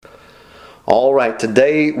All right,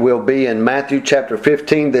 today we'll be in Matthew chapter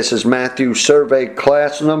 15. This is Matthew Survey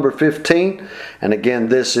Class number 15. And again,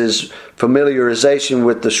 this is familiarization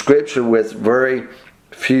with the Scripture with very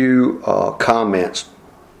few comments.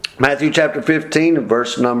 Matthew chapter 15,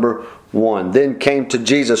 verse number 1. Then came to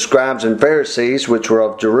Jesus scribes and Pharisees, which were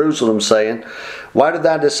of Jerusalem, saying, Why did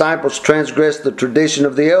thy disciples transgress the tradition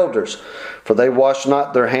of the elders? For they wash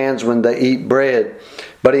not their hands when they eat bread.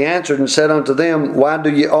 But he answered and said unto them, Why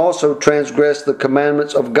do ye also transgress the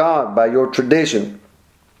commandments of God by your tradition?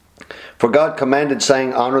 For God commanded,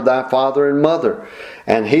 saying, Honor thy father and mother,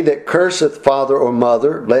 and he that curseth father or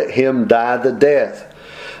mother, let him die the death.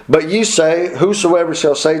 But ye say, Whosoever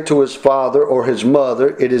shall say to his father or his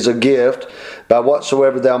mother, It is a gift, by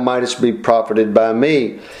whatsoever thou mightest be profited by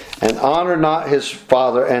me, and honor not his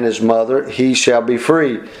father and his mother, he shall be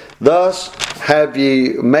free. Thus have ye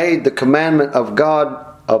made the commandment of God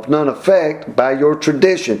of none effect by your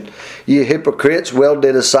tradition. Ye hypocrites, well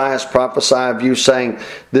did Esaias prophesy of you, saying,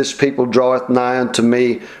 This people draweth nigh unto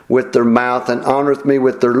me with their mouth, and honoreth me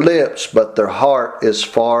with their lips, but their heart is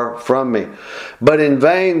far from me. But in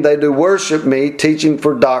vain they do worship me, teaching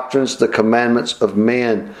for doctrines the commandments of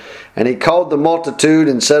men. And he called the multitude,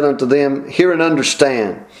 and said unto them, Hear and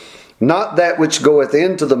understand. Not that which goeth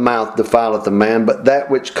into the mouth defileth a man, but that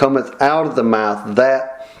which cometh out of the mouth,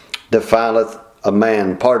 that defileth a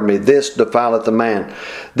man. This defileth a man.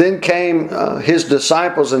 Then came his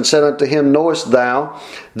disciples and said unto him, Knowest thou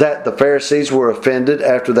that the Pharisees were offended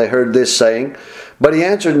after they heard this saying? But he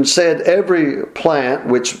answered and said, Every plant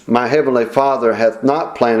which my heavenly Father hath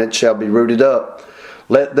not planted shall be rooted up.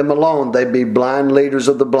 Let them alone, they be blind leaders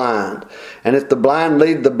of the blind. And if the blind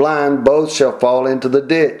lead the blind, both shall fall into the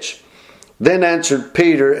ditch. Then answered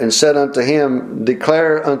Peter and said unto him,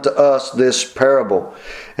 Declare unto us this parable.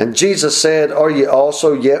 And Jesus said, Are ye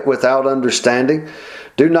also yet without understanding?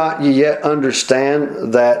 Do not ye yet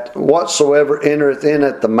understand that whatsoever entereth in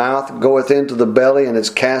at the mouth goeth into the belly, and is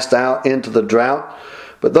cast out into the drought?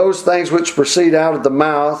 But those things which proceed out of the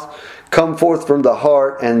mouth come forth from the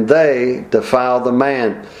heart, and they defile the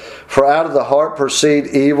man. For out of the heart proceed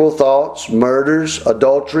evil thoughts, murders,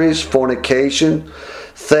 adulteries, fornication,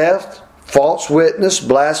 theft, false witness,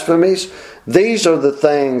 blasphemies. These are the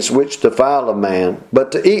things which defile a man, but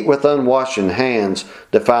to eat with unwashen hands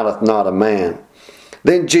defileth not a man.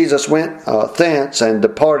 Then Jesus went thence and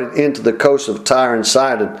departed into the coast of Tyre and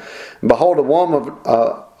Sidon. And behold, a woman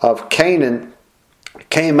of Canaan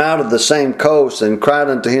came out of the same coast and cried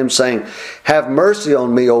unto him, saying, Have mercy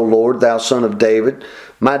on me, O Lord, thou son of David.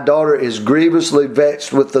 My daughter is grievously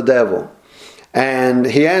vexed with the devil. And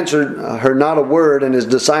he answered her not a word, and his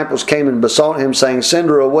disciples came and besought him, saying, Send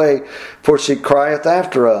her away, for she crieth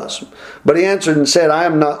after us. But he answered and said, I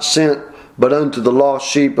am not sent but unto the lost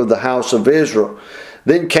sheep of the house of Israel.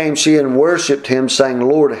 Then came she and worshipped him, saying,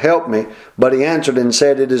 Lord, help me. But he answered and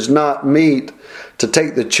said, It is not meet to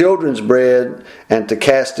take the children's bread and to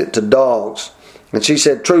cast it to dogs. And she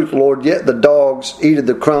said, Truth, Lord, yet the dogs eat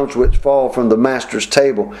the crumbs which fall from the master's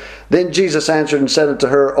table. Then Jesus answered and said unto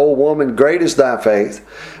her, O woman, great is thy faith.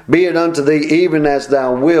 Be it unto thee even as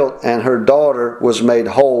thou wilt. And her daughter was made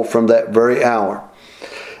whole from that very hour.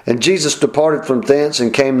 And Jesus departed from thence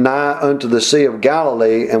and came nigh unto the Sea of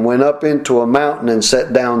Galilee, and went up into a mountain and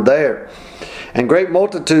sat down there. And great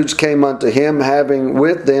multitudes came unto him, having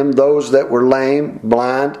with them those that were lame,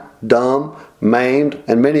 blind, dumb, maimed,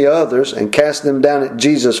 and many others, and cast them down at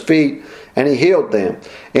Jesus' feet, and he healed them,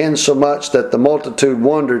 insomuch that the multitude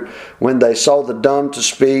wondered when they saw the dumb to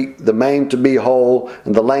speak, the maimed to be whole,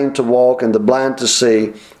 and the lame to walk, and the blind to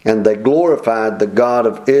see, and they glorified the God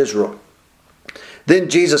of Israel. Then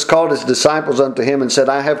Jesus called his disciples unto him and said,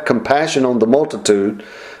 I have compassion on the multitude,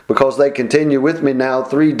 because they continue with me now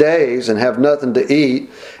 3 days, and have nothing to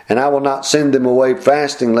eat, and I will not send them away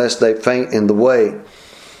fasting, lest they faint in the way.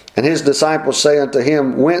 And his disciples say unto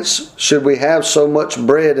him, Whence should we have so much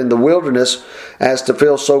bread in the wilderness, as to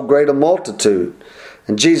fill so great a multitude?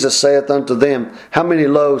 And Jesus saith unto them, How many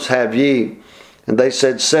loaves have ye? And they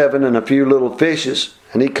said, 7, and a few little fishes.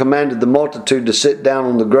 And he commanded the multitude to sit down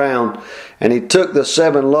on the ground. And he took the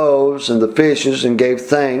 7 loaves and the fishes, and gave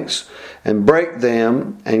thanks, and brake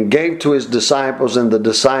them, and gave to his disciples, and the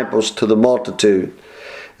disciples to the multitude.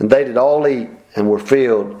 And they did all eat, and were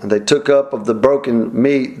filled. And they took up of the broken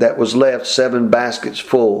meat that was left 7 baskets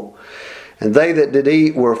full. And they that did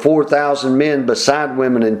eat were 4,000 men, beside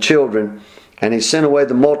women and children. And he sent away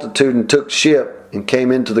the multitude, and took ship, and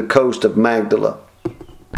came into the coast of Magdala.